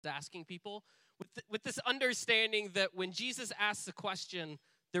asking people with this understanding that when Jesus asks a question,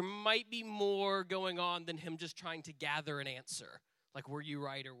 there might be more going on than him just trying to gather an answer. Like, were you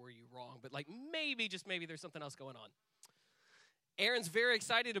right or were you wrong? But like maybe, just maybe, there's something else going on. Erin's very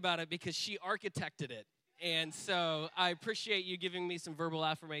excited about it because she architected it. And so I appreciate you giving me some verbal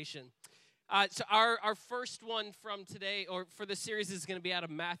affirmation. So our first one from today, or for the series, is going to be out of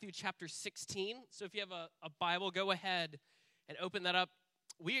Matthew chapter 16. So if you have a Bible, go ahead and open that up.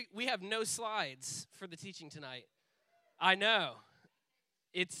 We have no slides for the teaching tonight. I know.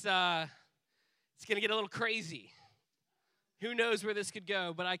 It's going to get a little crazy. Who knows where this could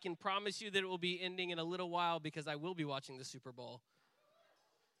go, but I can promise you that it will be ending in a little while because I will be watching the Super Bowl.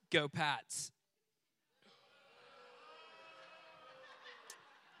 Go Pats.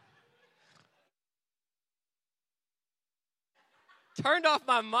 Turned off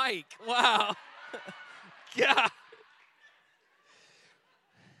my mic. Wow. God.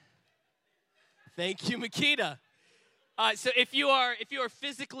 Thank you, Makita. So if you are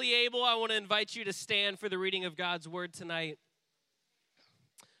physically able, I want to invite you to stand for the reading of God's word tonight.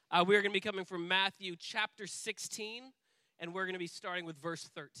 We're going to be coming from Matthew chapter 16, and we're going to be starting with verse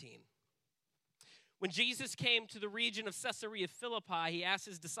 13. When Jesus came to the region of Caesarea Philippi, he asked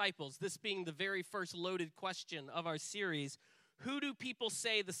his disciples, this being the very first loaded question of our series, "Who do people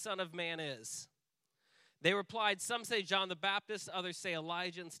say the Son of Man is?" They replied, "Some say John the Baptist, others say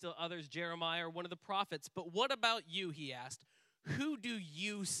Elijah, and still others Jeremiah or one of the prophets. But what about you?" he asked. "Who do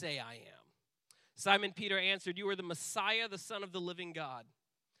you say I am?" Simon Peter answered, "You are the Messiah, the Son of the living God."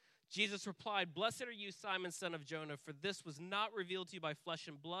 Jesus replied, "Blessed are you, Simon, son of Jonah, for this was not revealed to you by flesh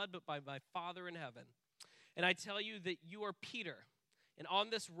and blood, but by my Father in heaven. And I tell you that you are Peter, and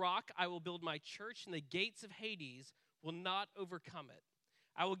on this rock I will build my church, and the gates of Hades will not overcome it.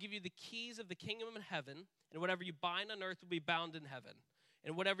 I will give you the keys of the kingdom of heaven, and whatever you bind on earth will be bound in heaven,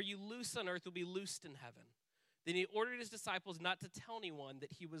 and whatever you loose on earth will be loosed in heaven." Then he ordered his disciples not to tell anyone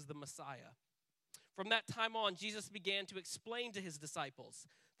that he was the Messiah. From that time on, Jesus began to explain to his disciples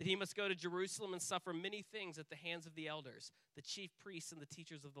that he must go to Jerusalem and suffer many things at the hands of the elders, the chief priests, and the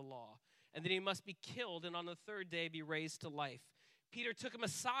teachers of the law, and that he must be killed and on the third day be raised to life. Peter took him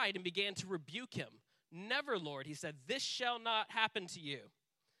aside and began to rebuke him. "Never, Lord," he said, "this shall not happen to you."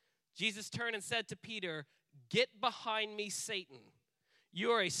 Jesus turned and said to Peter, "Get behind me, Satan.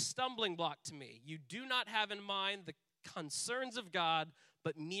 You are a stumbling block to me. You do not have in mind the concerns of God,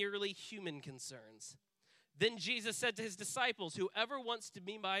 but merely human concerns." Then Jesus said to his disciples, "Whoever wants to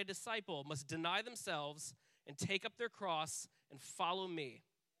be my disciple must deny themselves and take up their cross and follow me.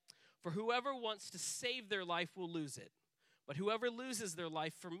 For whoever wants to save their life will lose it, but whoever loses their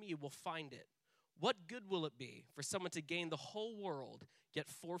life for me will find it. What good will it be for someone to gain the whole world, yet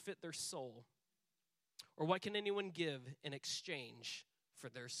forfeit their soul? Or what can anyone give in exchange for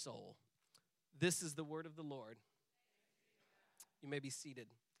their soul?" This is the word of the Lord. You may be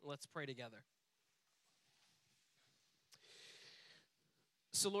seated. Let's pray together.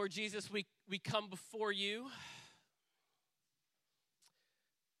 So, Lord Jesus, we come before you,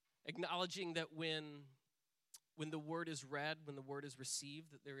 acknowledging that when the word is read, when the word is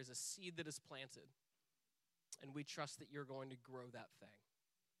received, that there is a seed that is planted, and we trust that you're going to grow that thing.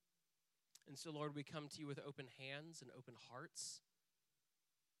 And so, Lord, we come to you with open hands and open hearts.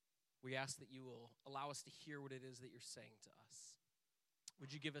 We ask that you will allow us to hear what it is that you're saying to us.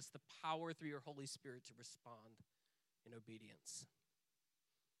 Would you give us the power through your Holy Spirit to respond in obedience?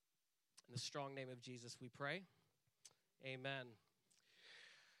 In the strong name of Jesus we pray. Amen.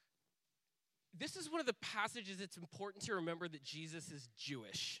 This is one of the passages it's important to remember that Jesus is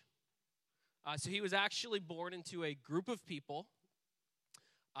Jewish. So he was actually born into a group of people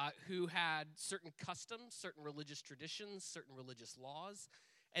who had certain customs, certain religious traditions, certain religious laws.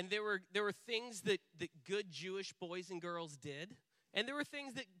 And there were things that good Jewish boys and girls did, and there were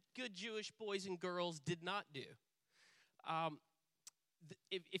things that good Jewish boys and girls did not do.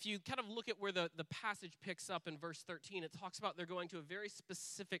 If you kind of look at where the passage picks up in verse 13, it talks about they're going to a very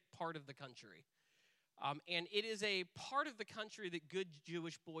specific part of the country. And it is a part of the country that good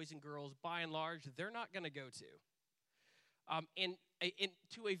Jewish boys and girls, by and large, they're not going to go to. And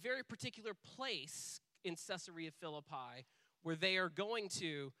to a very particular place in Caesarea Philippi where they are going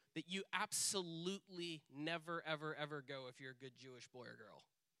to that you absolutely never, ever, ever go if you're a good Jewish boy or girl.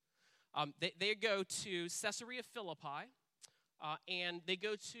 They go to Caesarea Philippi. And they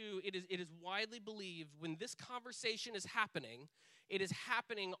go to, it is widely believed when this conversation is happening, it is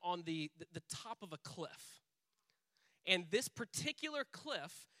happening on the top of a cliff. And this particular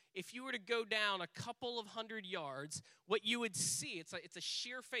cliff, if you were to go down a couple of hundred yards, what you would see, it's a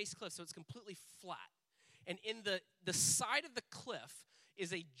sheer face cliff, so it's completely flat. And in the side of the cliff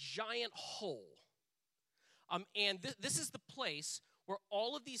is a giant hole. And this is the place where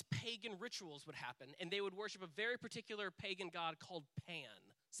all of these pagan rituals would happen, and they would worship a very particular pagan god called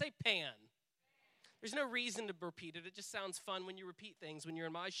Pan. Say Pan. There's no reason to repeat it. It just sounds fun when you repeat things when you're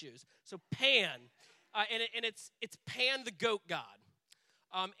in my shoes. So Pan, and it's Pan the goat god.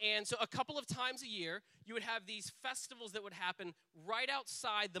 And so a couple of times a year, you would have these festivals that would happen right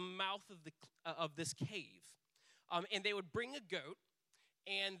outside the mouth of this cave. And they would bring a goat,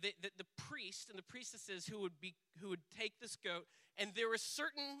 and the priest and the priestesses who would take this goat, and there were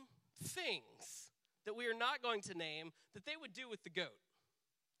certain things that we are not going to name that they would do with the goat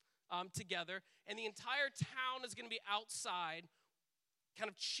together, and the entire town is going to be outside kind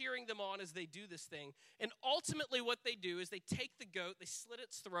of cheering them on as they do this thing. And ultimately what they do is they take the goat, they slit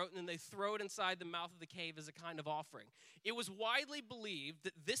its throat, and then they throw it inside the mouth of the cave as a kind of offering. It was widely believed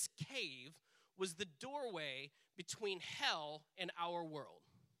that this cave was the doorway between hell and our world.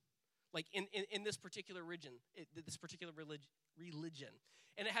 Like in this particular religion, religion.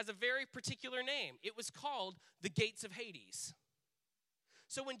 And it has a very particular name. It was called the Gates of Hades.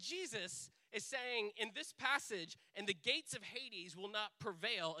 So when Jesus is saying in this passage, and the gates of Hades will not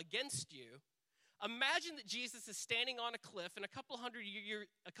prevail against you, imagine that Jesus is standing on a cliff, and a couple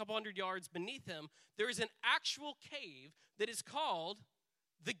hundred yards beneath him, there is an actual cave that is called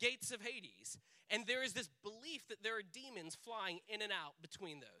the Gates of Hades. And there is this belief that there are demons flying in and out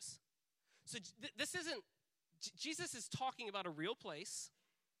between those. So Jesus is talking about a real place,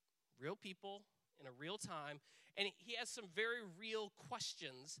 real people, in a real time, and he has some very real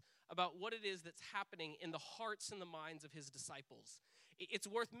questions about what it is that's happening in the hearts and the minds of his disciples. It's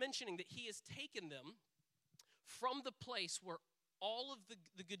worth mentioning that he has taken them from the place where all of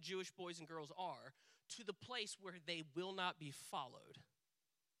the good Jewish boys and girls are to the place where they will not be followed.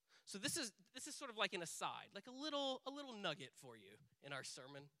 So this is sort of like an aside, like a little nugget for you in our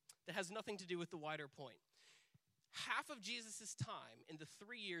sermon that has nothing to do with the wider point. Half of Jesus' time in the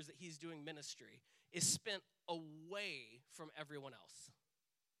 3 years that he's doing ministry is spent away from everyone else.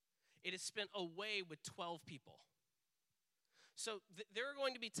 It is spent away with 12 people. So there are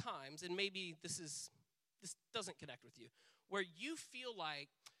going to be times, and maybe this doesn't connect with you, where you feel like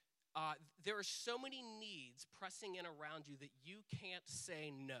there are so many needs pressing in around you that you can't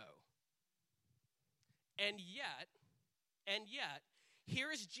say no. And yet,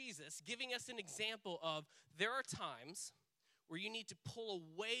 here is Jesus giving us an example of there are times where you need to pull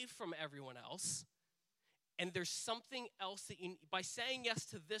away from everyone else, and there's something else that by saying yes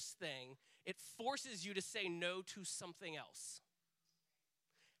to this thing, it forces you to say no to something else.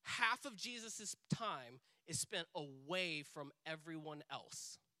 Half of Jesus' time is spent away from everyone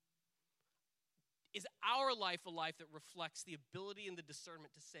else. Is our life a life that reflects the ability and the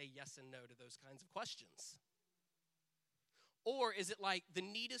discernment to say yes and no to those kinds of questions? Or is it like the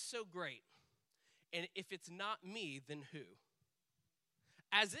need is so great, and if it's not me, then who?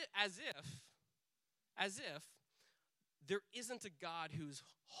 As if there isn't a God who's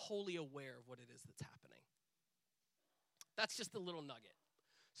wholly aware of what it is that's happening. That's just a little nugget.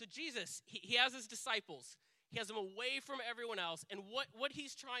 So Jesus, he has his disciples. He has them away from everyone else. And what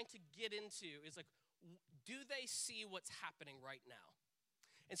he's trying to get into is like, do they see what's happening right now?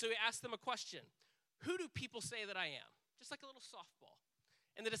 And so he asks them a question. Who do people say that I am? Just like a little softball.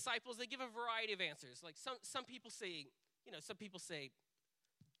 And the disciples, they give a variety of answers. Like some people say, some people say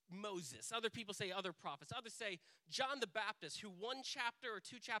Moses. Other people say other prophets. Others say John the Baptist, who 1 chapter or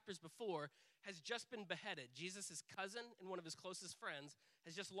 2 chapters before has just been beheaded. Jesus' cousin and one of his closest friends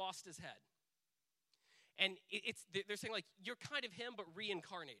has just lost his head. And they're saying like, you're kind of him, but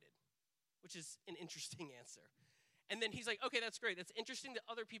reincarnated, which is an interesting answer. And then he's like, okay, that's great. That's interesting that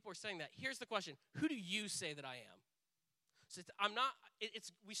other people are saying that. Here's the question. Who do you say that I am? So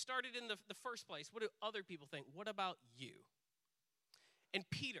we started in the first place. What do other people think? What about you? And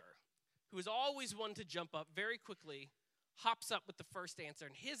Peter, who is always one to jump up very quickly, hops up with the first answer.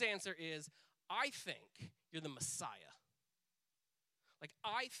 And his answer is, I think you're the Messiah. Like,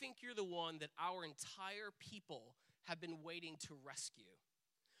 I think you're the one that our entire people have been waiting to rescue.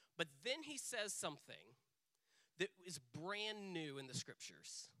 But then he says something that is brand new in the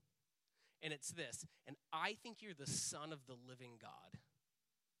scriptures. And it's this, and I think you're the Son of the living God.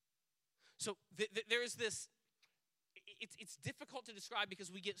 So there is this, it's difficult to describe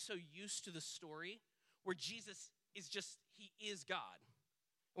because we get so used to the story where Jesus he is God.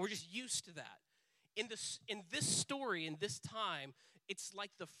 And we're just used to that. In this story, in this time, it's like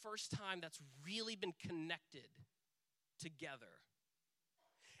the first time that's really been connected together.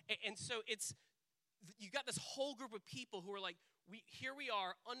 And so you got this whole group of people who are like, here we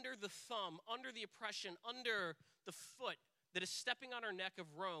are under the thumb, under the oppression, under the foot, that is stepping on our neck of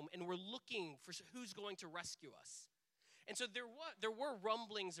Rome, and we're looking for who's going to rescue us. And so there were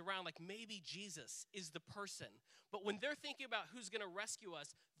rumblings around, like maybe Jesus is the person. But when they're thinking about who's going to rescue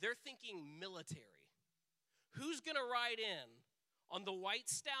us, they're thinking military. Who's going to ride in on the white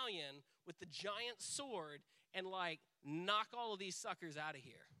stallion with the giant sword and like knock all of these suckers out of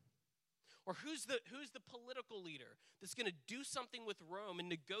here? Or who's the political leader that's going to do something with Rome and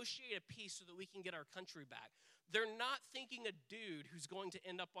negotiate a peace so that we can get our country back? They're not thinking a dude who's going to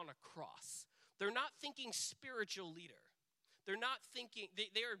end up on a cross. They're not thinking spiritual leader. They're not thinking,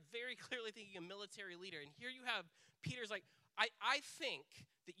 they are very clearly thinking a military leader. And here you have Peter's like, I think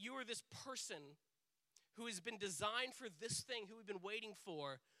that you are this person who has been designed for this thing, who we've been waiting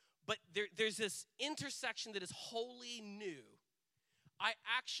for, but there's this intersection that is wholly new. I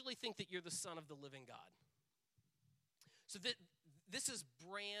actually think that you're the Son of the living God. So this is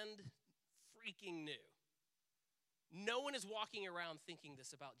brand freaking new. No one is walking around thinking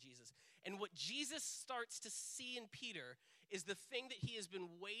this about Jesus. And what Jesus starts to see in Peter is the thing that he has been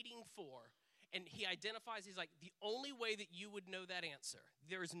waiting for. And he identifies, he's like, the only way that you would know that answer,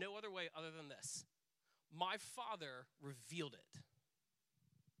 there is no other way other than this. My Father revealed it.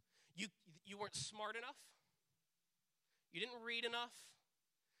 You weren't smart enough. You didn't read enough.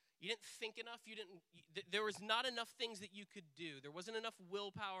 You didn't think enough. There was not enough things that you could do. There wasn't enough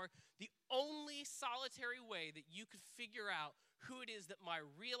willpower. The only solitary way that you could figure out who it is that my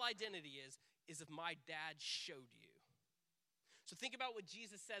real identity is if my dad showed you. So think about what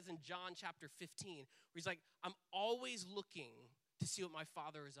Jesus says in John chapter 15, where he's like, I'm always looking to see what my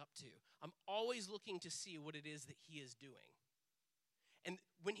Father is up to. I'm always looking to see what it is that he is doing. And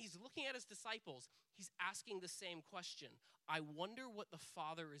when he's looking at his disciples, he's asking the same question. I wonder what the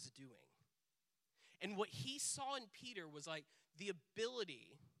Father is doing. And what he saw in Peter was like the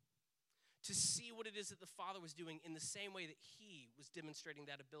ability to see what it is that the Father was doing in the same way that he was demonstrating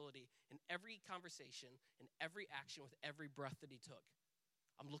that ability in every conversation, in every action, with every breath that he took.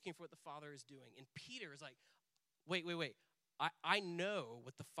 I'm looking for what the Father is doing. And Peter is like, wait. I know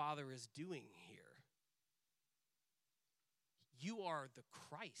what the Father is doing here. You are the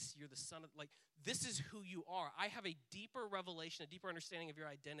Christ. You're the Son of, like, this is who you are. I have a deeper revelation, a deeper understanding of your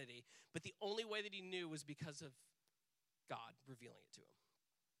identity, but the only way that he knew was because of God revealing it to him.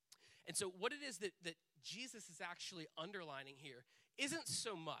 And so what it is that Jesus is actually underlining here isn't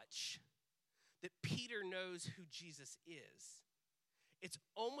so much that Peter knows who Jesus is. It's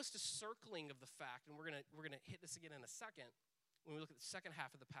almost a circling of the fact, and we're gonna hit this again in a second, when we look at the second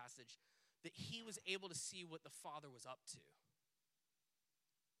half of the passage, that he was able to see what the Father was up to.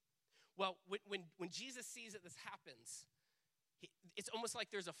 Well, when Jesus sees that this happens, it's almost like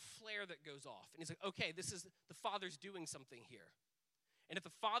there's a flare that goes off. And he's like, okay, this is, the Father's doing something here. And if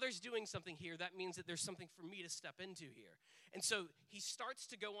the Father's doing something here, that means that there's something for me to step into here. And so he starts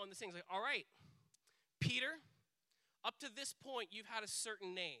to go on this thing. He's like, all right, Peter, up to this point, you've had a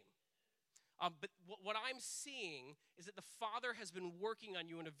certain name. But what I'm seeing is that the Father has been working on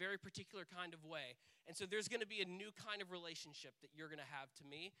you in a very particular kind of way. And so there's going to be a new kind of relationship that you're going to have to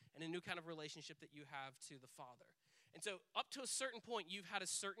me and a new kind of relationship that you have to the Father. And so up to a certain point, you've had a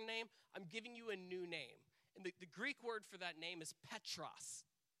certain name. I'm giving you a new name. And the Greek word for that name is Petros,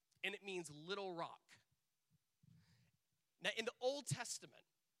 and it means little rock. Now, in the Old Testament,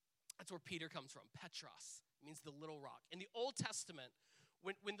 that's where Peter comes from, Petros. It means the little rock. In the Old Testament,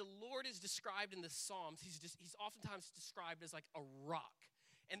 when the Lord is described in the Psalms, he's oftentimes described as like a rock.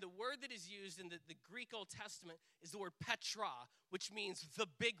 And the word that is used in the Greek Old Testament is the word Petra, which means the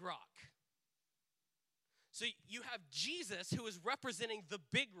big rock. So you have Jesus, who is representing the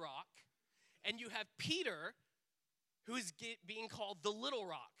big rock, and you have Peter, who is being called the little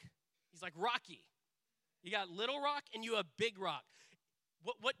rock. He's like Rocky. You got little rock and you have big rock.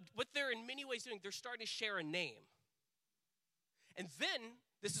 What they're in many ways doing, they're starting to share a name. And then,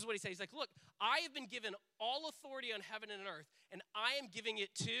 this is what he says. He's like, look, I have been given all authority on heaven and earth, and I am giving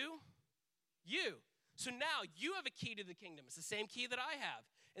it to you. So now you have a key to the kingdom. It's the same key that I have.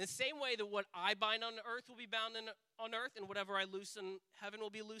 In the same way that what I bind on earth will be bound on earth, and whatever I loose in heaven will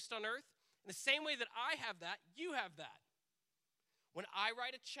be loosed on earth. In the same way that I have that, you have that. When I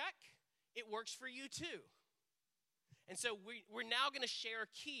write a check, it works for you too. And so we're now going to share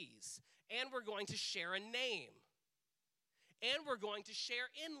keys, and we're going to share a name, and we're going to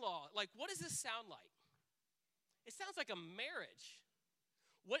share in-law. Like, what does this sound like? It sounds like a marriage.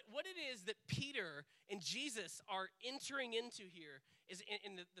 What it is that Peter and Jesus are entering into here is,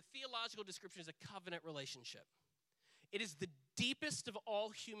 in the theological description, is a covenant relationship. It is the deepest of all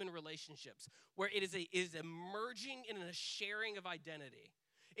human relationships, where it is a merging and a sharing of identity.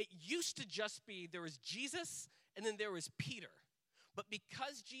 It used to just be there was Jesus and then there was Peter. But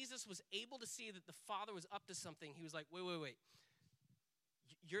because Jesus was able to see that the Father was up to something, he was like, wait.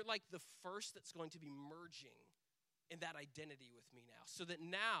 You're like the first that's going to be merging in that identity with me now. So that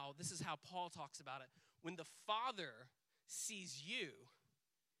now, this is how Paul talks about it. When the Father sees you,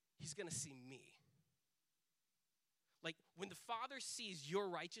 he's going to see me. Like when the Father sees your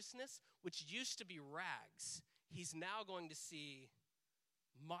righteousness, which used to be rags, he's now going to see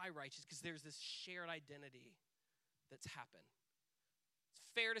my righteousness because there's this shared identity that's happened. It's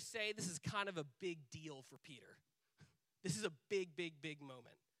fair to say this is kind of a big deal for Peter. This is a big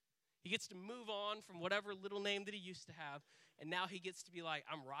moment. He gets to move on from whatever little name that he used to have, and now he gets to be like,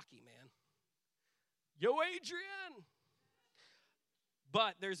 I'm Rocky, man. Yo, Adrian!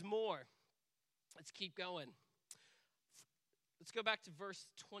 But there's more. Let's keep going. Let's go back to verse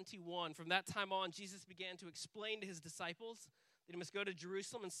 21. From that time on, Jesus began to explain to his disciples that he must go to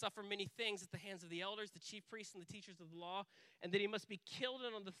Jerusalem and suffer many things at the hands of the elders, the chief priests, and the teachers of the law, and that he must be killed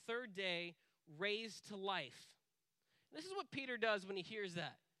and on the third day raised to life. And this is what Peter does when he hears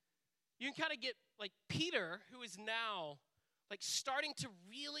that. You can kind of get like Peter, who is now like starting to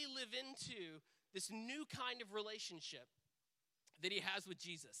really live into this new kind of relationship that he has with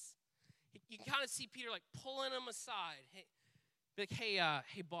Jesus. You can kind of see Peter like pulling him aside.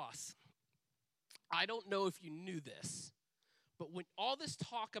 Hey, boss, I don't know if you knew this, but when all this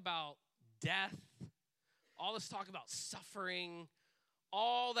talk about death, all this talk about suffering,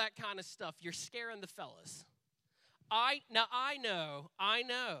 all that kind of stuff, you're scaring the fellas. I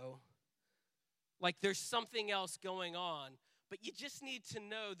know, like there's something else going on, but you just need to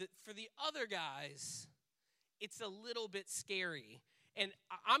know that for the other guys, it's a little bit scary. And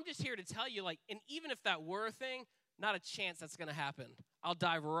I'm just here to tell you, like, and even if that were a thing, not a chance that's going to happen. I'll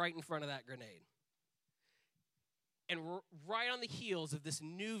dive right in front of that grenade. And right on the heels of this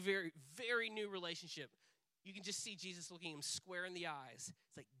new, very, very new relationship, you can just see Jesus looking him square in the eyes.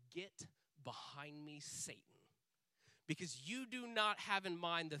 It's like, get behind me, Satan. Because you do not have in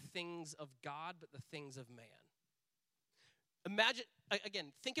mind the things of God, but the things of man. Imagine,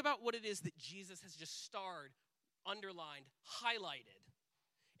 again, think about what it is that Jesus has just starred, underlined, highlighted.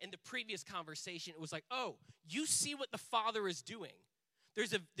 In the previous conversation, it was like, oh, you see what the Father is doing.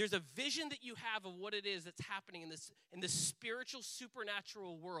 There's a vision that you have of what it is that's happening in this spiritual,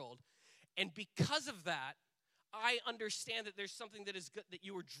 supernatural world. And because of that, I understand that there's something that is good, that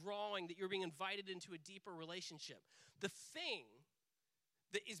you are drawing, that you're being invited into a deeper relationship. The thing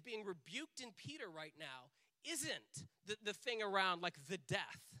that is being rebuked in Peter right now isn't the thing around like the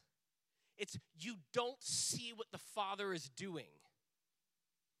death. It's you don't see what the Father is doing.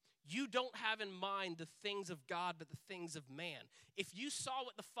 You don't have in mind the things of God, but the things of man. If you saw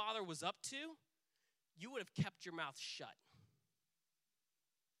what the Father was up to, you would have kept your mouth shut.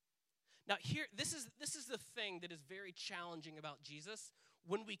 Now here, this is the thing that is very challenging about Jesus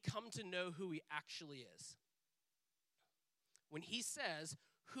when we come to know who he actually is. When he says,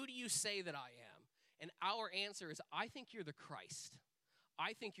 who do you say that I am? And our answer is, I think you're the Christ.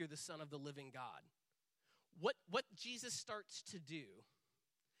 I think you're the Son of the living God. What Jesus starts to do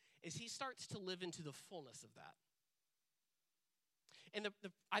is he starts to live into the fullness of that. And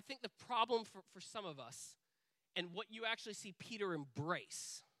I think the problem for some of us, and what you actually see Peter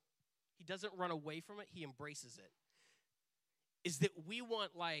embrace, he doesn't run away from it, he embraces it, is that we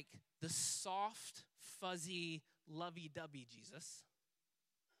want like the soft, fuzzy, lovey-dovey Jesus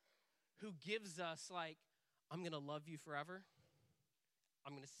who gives us like, I'm going to love you forever.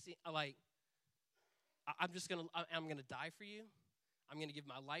 I'm going to see, like, I'm going to die for you. I'm going to give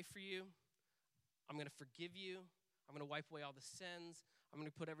my life for you. I'm going to forgive you. I'm going to wipe away all the sins. I'm going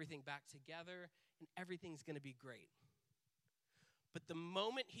to put everything back together, and everything's going to be great. But the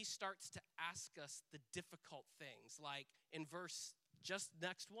moment he starts to ask us the difficult things, like in verse just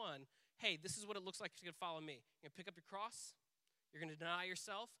next one, hey, this is what it looks like if you're going to follow me. You're going to pick up your cross. You're going to deny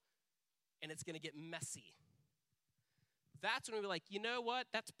yourself, and it's going to get messy. That's when we're like, you know what?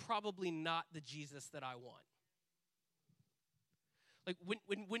 That's probably not the Jesus that I want. Like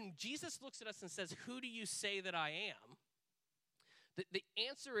when Jesus looks at us and says, who do you say that I am? The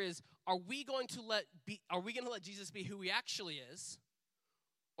answer is, are we going to let Jesus be who he actually is?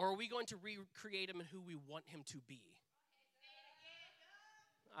 Or are we going to recreate him in who we want him to be?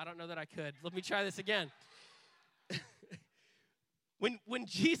 I don't know that I could. Let me try this again. When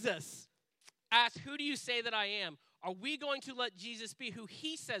Jesus asks, who do you say that I am? Are we going to let Jesus be who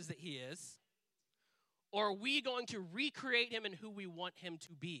he says that he is? Or are we going to recreate him in who we want him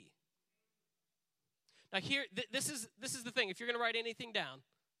to be? Now here, this is the thing. If you're going to write anything down,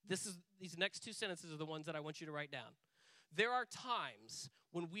 these next two sentences are the ones that I want you to write down. There are times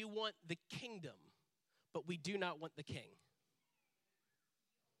when we want the kingdom, but we do not want the king.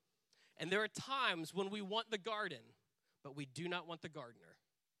 And there are times when we want the garden, but we do not want the gardener.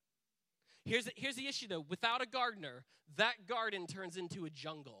 Here's the issue, though. Without a gardener, that garden turns into a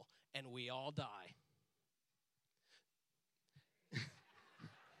jungle, and we all die.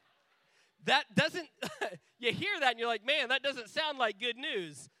 That doesn't, you hear that, and you're like, man, that doesn't sound like good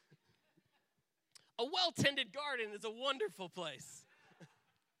news. A well-tended garden is a wonderful place.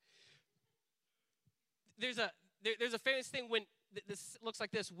 There's a famous thing when, this looks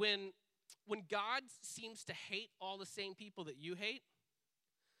like this, when God seems to hate all the same people that you hate,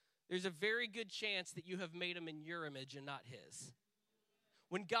 there's a very good chance that you have made him in your image and not his.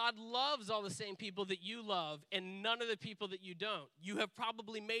 When God loves all the same people that you love and none of the people that you don't, you have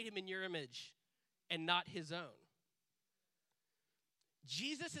probably made him in your image and not his own.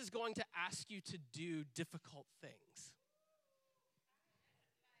 Jesus is going to ask you to do difficult things.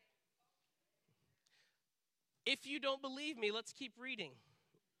 If you don't believe me, let's keep reading.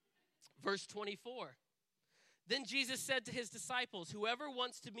 Verse 24. Then Jesus said to his disciples, whoever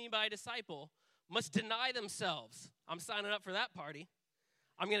wants to be my disciple must deny themselves. I'm signing up for that party.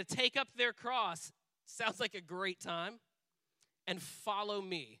 I'm going to take up their cross. Sounds like a great time. And follow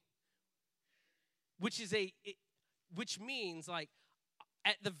me. Which means like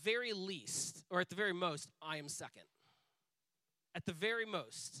at the very least, or at the very most, I am second. At the very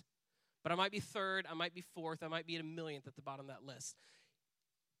most. But I might be third, I might be fourth, I might be at a millionth at the bottom of that list.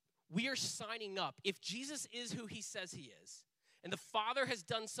 We are signing up. If Jesus is who he says he is, and the Father has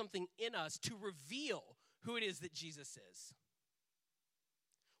done something in us to reveal who it is that Jesus is,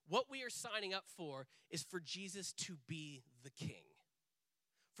 what we are signing up for is for Jesus to be the king,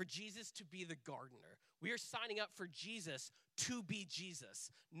 for Jesus to be the gardener. We are signing up for Jesus to be Jesus,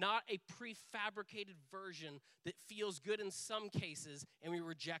 not a prefabricated version that feels good in some cases and we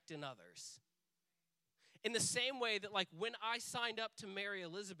reject in others. In the same way that, like, when I signed up to marry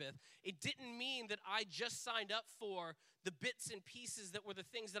Elizabeth, it didn't mean that I just signed up for the bits and pieces that were the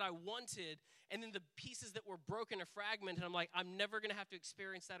things that I wanted, and then the pieces that were broken or fragmented, and I'm like, I'm never going to have to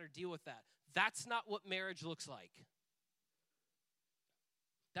experience that or deal with that. That's not what marriage looks like.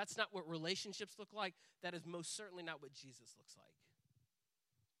 That's not what relationships look like. That is most certainly not what Jesus looks like.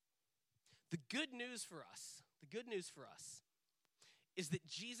 The good news for us is that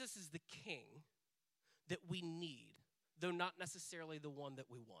Jesus is the king that we need, though not necessarily the one that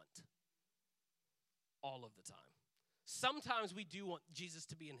we want all of the time. Sometimes we do want Jesus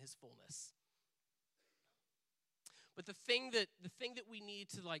to be in his fullness. But the thing that we need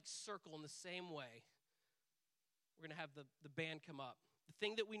to like circle in the same way, we're going to have the band come up. The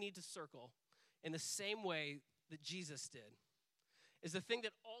thing that we need to circle in the same way that Jesus did is the thing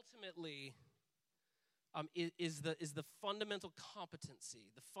that ultimately is the fundamental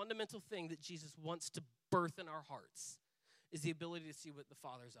competency, the fundamental thing that Jesus wants to birth in our hearts is the ability to see what the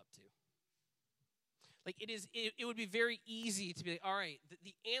Father's up to. Like it would be very easy to be like, all right,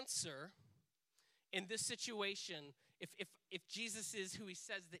 the answer in this situation, if Jesus is who he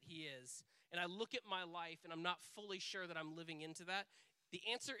says that he is, and I look at my life and I'm not fully sure that I'm living into that, the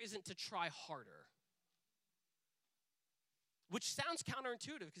answer isn't to try harder. Which sounds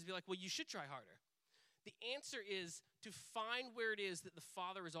counterintuitive because you're like, well, you should try harder. The answer is to find where it is that the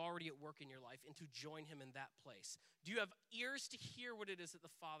Father is already at work in your life and to join him in that place. Do you have ears to hear what it is that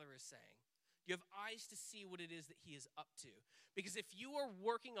the Father is saying? Do you have eyes to see what it is that he is up to? Because if you are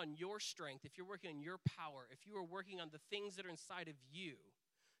working on your strength, if you're working on your power, if you are working on the things that are inside of you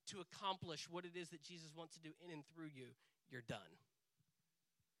to accomplish what it is that Jesus wants to do in and through you, you're done.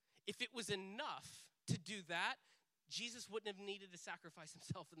 If it was enough to do that, Jesus wouldn't have needed to sacrifice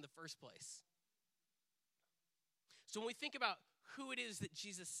himself in the first place. So when we think about who it is that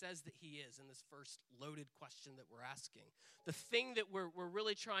Jesus says that he is in this first loaded question that we're asking, the thing that we're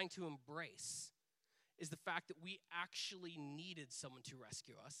really trying to embrace is the fact that we actually needed someone to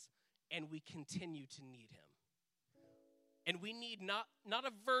rescue us, and we continue to need him. And we need not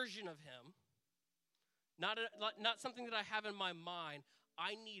a version of him, not something that I have in my mind.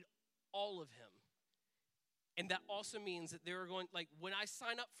 I need all of him. And that also means that there are going, like, when I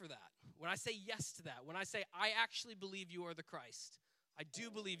sign up for that, when I say yes to that, when I say, I actually believe you are the Christ, I do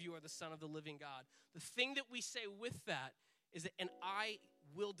believe you are the Son of the living God, the thing that we say with that is that, and I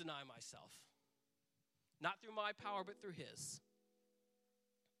will deny myself, not through my power, but through his.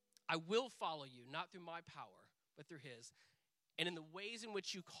 I will follow you, not through my power, but through his. And in the ways in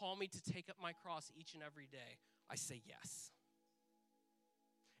which you call me to take up my cross each and every day, I say yes.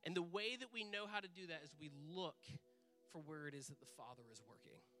 And the way that we know how to do that is we look for where it is that the Father is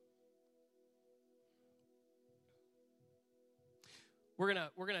working.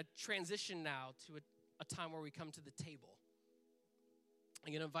 We're gonna transition now to a time where we come to the table.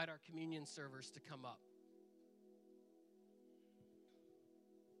 I'm going to invite our communion servers to come up.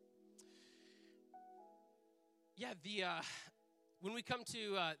 Yeah, when we come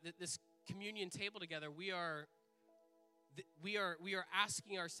to this communion table together, we are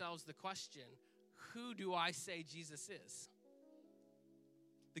asking ourselves the question, who do I say Jesus is?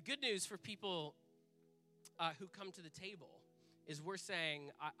 The good news for people who come to the table is we're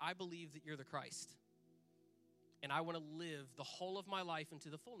saying, I believe that you're the Christ. And I want to live the whole of my life into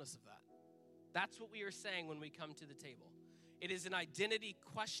the fullness of that. That's what we are saying when we come to the table. It is an identity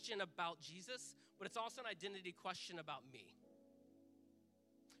question about Jesus, but it's also an identity question about me.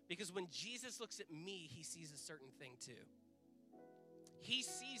 Because when Jesus looks at me, he sees a certain thing too. He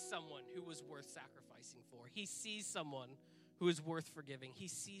sees someone who was worth sacrificing for. He sees someone who is worth forgiving. He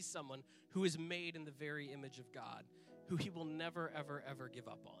sees someone who is made in the very image of God, who he will never, ever, ever give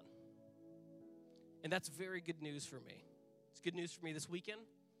up on. And that's very good news for me. It's good news for me this weekend.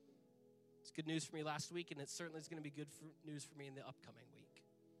 It's good news for me last week, and it certainly is going to be good news for me in the upcoming week.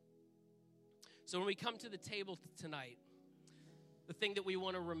 So when we come to the table tonight, the thing that we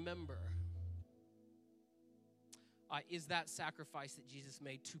want to remember is that sacrifice that Jesus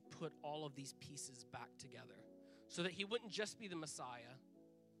made to put all of these pieces back together so that he wouldn't just be the Messiah,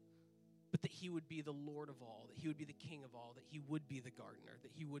 but that he would be the Lord of all, that he would be the King of all, that he would be the gardener,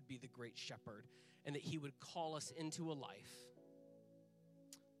 that he would be the great shepherd, and that he would call us into a life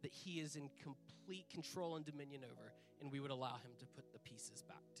that he is in complete control and dominion over, and we would allow him to put the pieces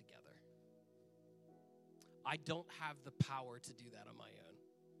back together. I don't have the power to do that on my own,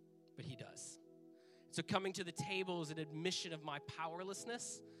 but he does. So coming to the table is an admission of my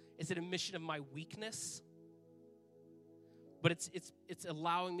powerlessness. It's an admission of my weakness. But it's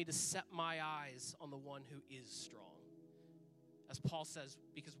allowing me to set my eyes on the one who is strong. As Paul says,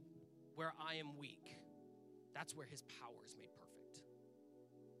 because where I am weak, that's where his power is made perfect.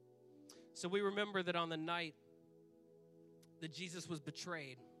 So we remember that on the night that Jesus was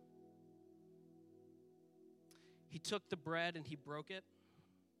betrayed, he took the bread and he broke it.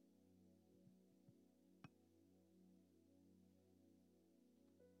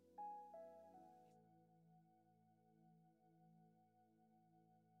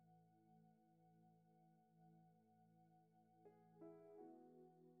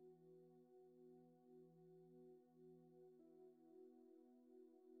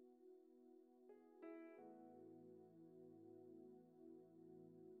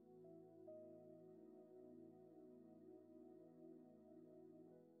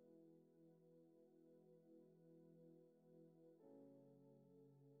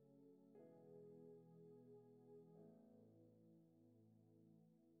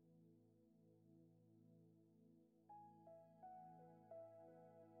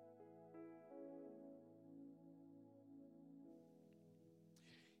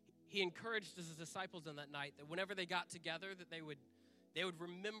 He encouraged his disciples on that night that whenever they got together, that they would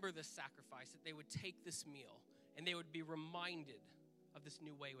remember this sacrifice, that they would take this meal, and they would be reminded of this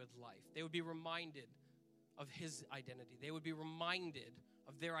new way with life. They would be reminded of his identity. They would be reminded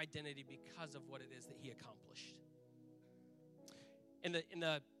of their identity because of what it is that he accomplished. In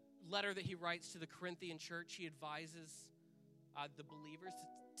the letter that he writes to the Corinthian church, he advises the believers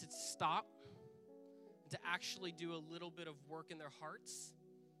to stop, to actually do a little bit of work in their hearts.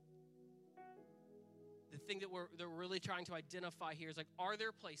 The thing that they're really trying to identify here is like, are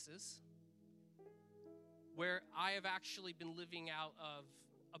there places where I have actually been living out of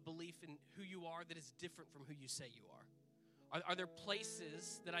a belief in who you are that is different from who you say you are? Are there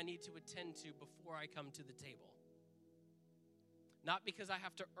places that I need to attend to before I come to the table? Not because I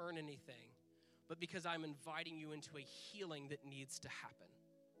have to earn anything, but because I'm inviting you into a healing that needs to happen.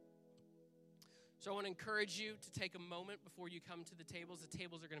 So I want to encourage you to take a moment before you come to the tables. The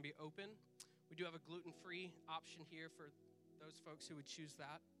tables are going to be open. We do have a gluten-free option here for those folks who would choose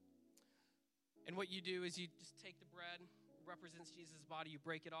that. And what you do is you just take the bread, it represents Jesus' body, you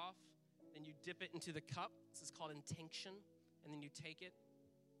break it off, then you dip it into the cup. This is called intinction. And then you take it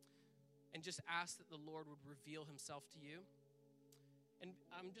and just ask that the Lord would reveal himself to you. And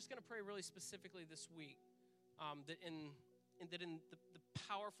I'm just going to pray really specifically this week that in the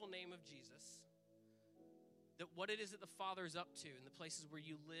powerful name of Jesus, that what it is that the Father is up to in the places where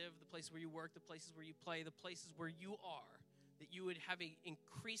you live, the places where you work, the places where you play, the places where you are, that you would have an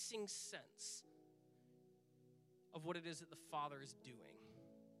increasing sense of what it is that the Father is doing.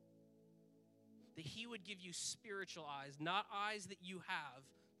 That he would give you spiritual eyes, not eyes that you have,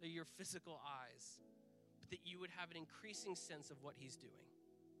 that are your physical eyes, but that you would have an increasing sense of what he's doing.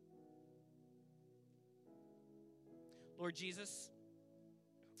 Lord Jesus,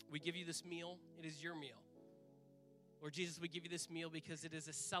 We give you this meal. It is your meal. Lord Jesus, we give you this meal because it is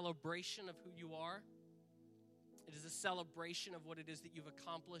a celebration of who you are. It is a celebration of what it is that you've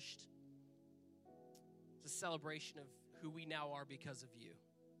accomplished. It's a celebration of who we now are because of you.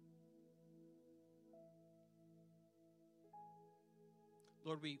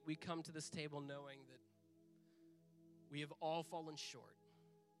 Lord, we come to this table knowing that we have all fallen short.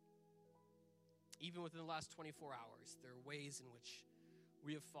 Even within the last 24 hours, there are ways in which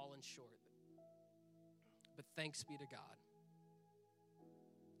we have fallen short. But thanks be to God.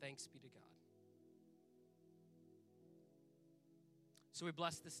 Thanks be to God. So we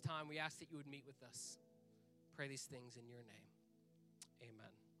bless this time. We ask that you would meet with us. Pray these things in your name.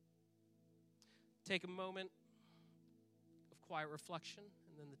 Amen. Take a moment of quiet reflection,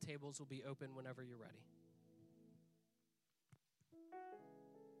 and then the tables will be open whenever you're ready.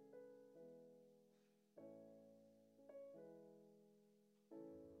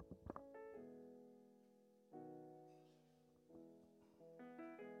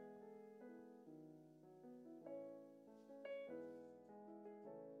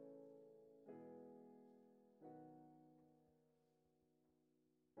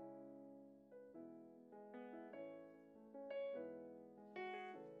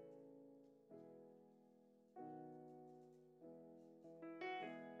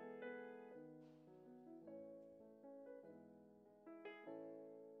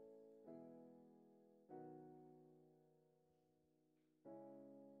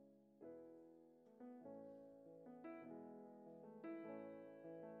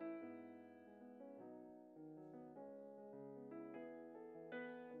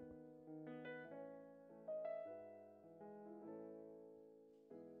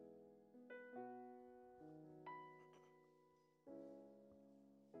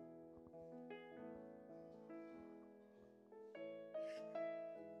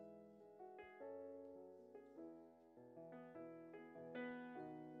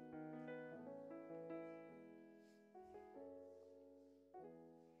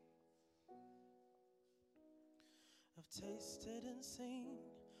 I've tasted and seen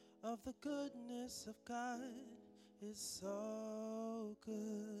of the goodness of God. It's so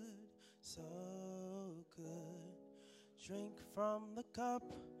good, so good. Drink from the cup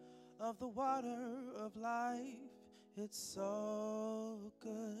of the water of life. It's so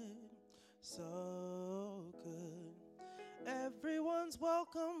good, so good. Everyone's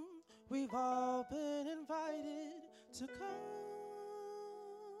welcome. We've all been invited to come.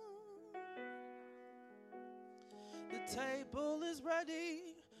 The table is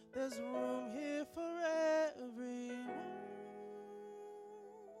ready. There's room here for everyone.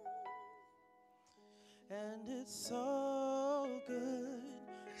 And it's so good,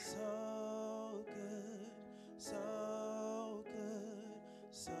 so good, so good,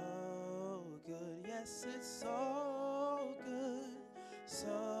 so good. Yes, it's so good,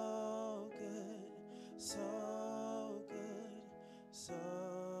 so good, so good, so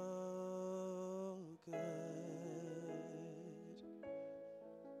good.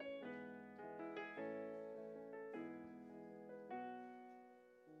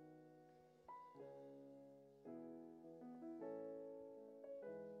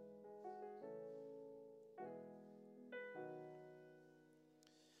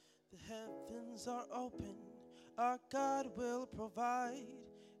 The heavens are open, our God will provide,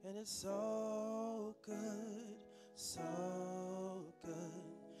 and it's so good, so good.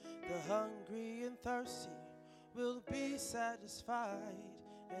 The hungry and thirsty will be satisfied,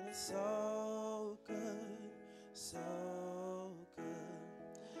 and it's so good, so good.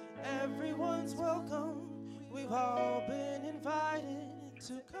 Everyone's welcome, we've all been invited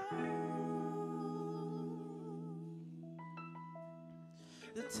to come.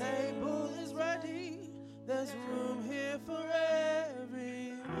 The table is ready, there's room here for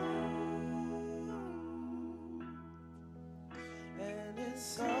everyone. And it's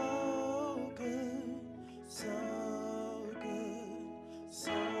so good, so good,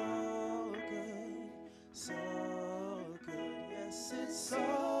 so good, so good. Yes, it's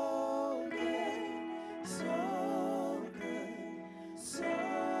so good, so good, so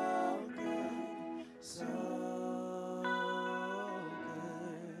good, so good.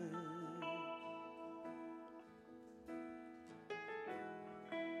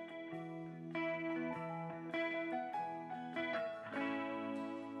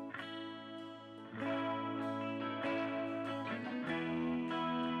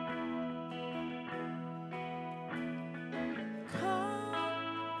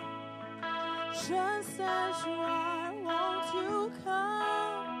 Just as you are, won't you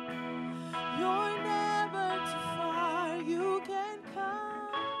come? You're never too far, you can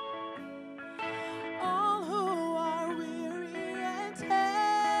come.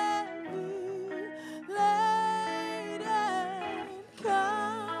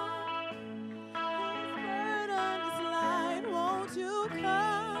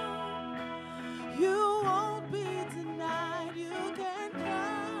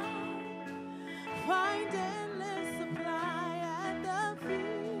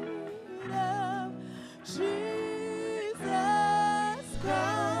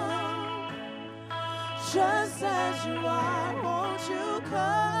 just as you are, won't you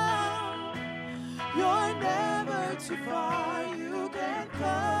come? You're never too far, you can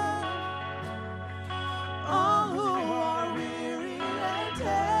come. All who are weary and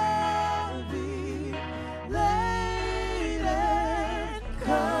heavy laden,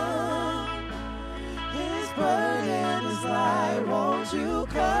 come. His burden is light, won't you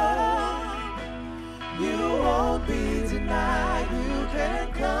come? You won't be denied, you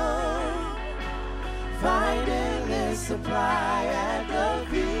can come. Find endless supply at the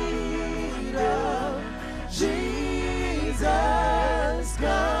feet of Jesus.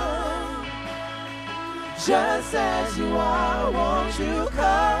 Come, just as you are, won't you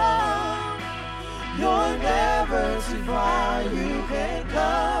come? You're never too far, you can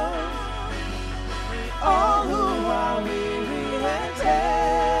come. All who are weary and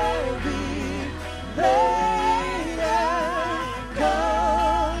heavy laden,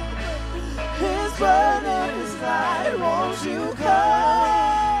 come. His burden is light, won't you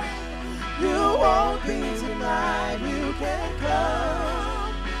come? You won't be denied, you can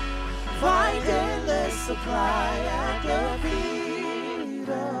come. Find endless supply at the feet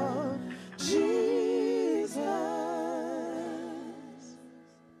of Jesus.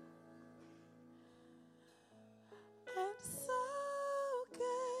 And so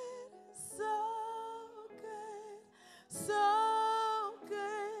good, so good, so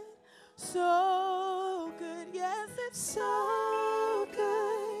good, so good. Yes, it's so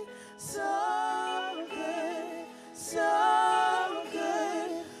good, so good, so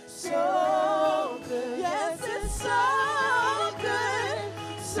good, so good. Yes, it's so good,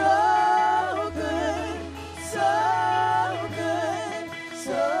 so good, so good,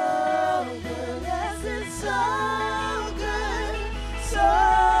 so good. Yes, it's so good, so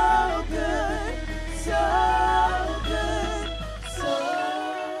good, so good, so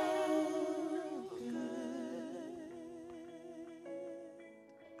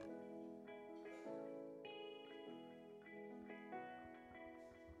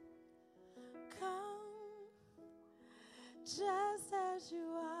come, just as you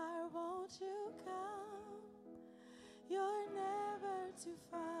are, won't you come? You're never too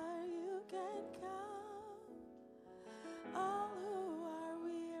far, you can come. All who are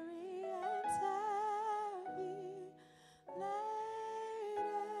weary and heavy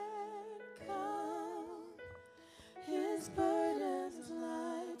laden, come. His burden is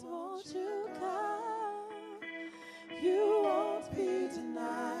light, won't you come? You won't be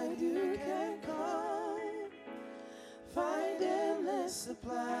denied, you can come. Find endless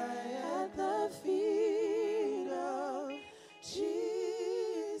supply at the feet of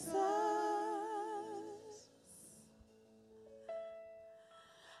Jesus.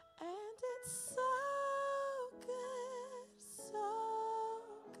 And it's so good, so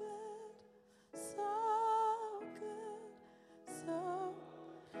good, so good, so.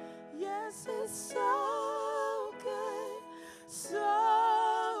 Yes, it's so good,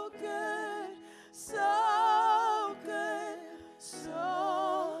 so good, so good,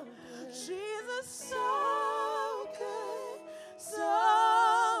 so. Jesus, so good,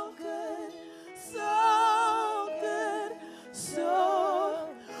 so good, so good, so.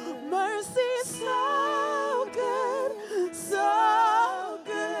 Mercy, so good, so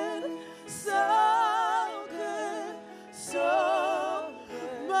good, so good, so.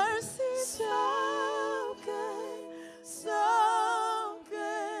 Mercy, so good, so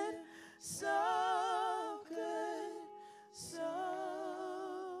good, so good, so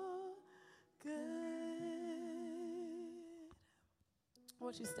good.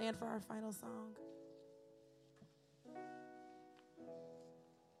 Won't you stand for our final song?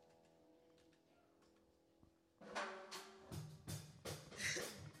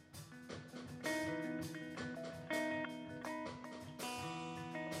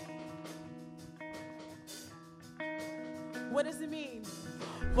 What does it mean?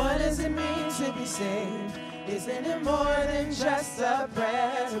 What does it mean to be saved? Isn't it more than just a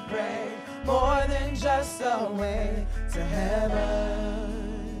prayer to pray? More than just a way to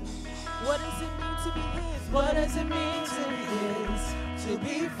heaven. What does it mean to be His? What does it mean to be His? To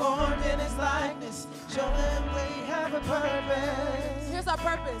be formed in His likeness. Show Him we have a purpose. Here's our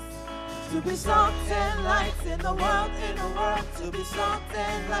purpose. To be salt and light in the world, to be salt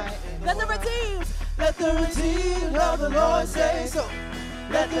and light. Let the redeemed of the Lord say so.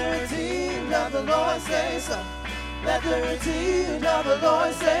 Let the redeemed of the Lord say so. Let the redeemed of the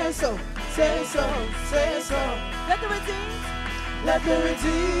Lord say so. Say so, say so. Let the redeemed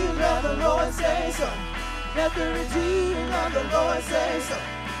of the Lord say so. Let the redeemed of the Lord say so.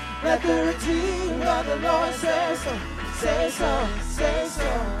 Let the redeemed of the Lord say so. Say so, say so.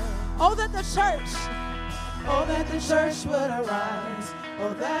 Oh, that the church Oh, that the church would arise.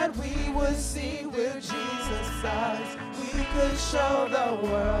 Oh, that we would see with Jesus' eyes. We could show the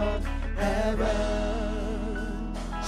world heaven.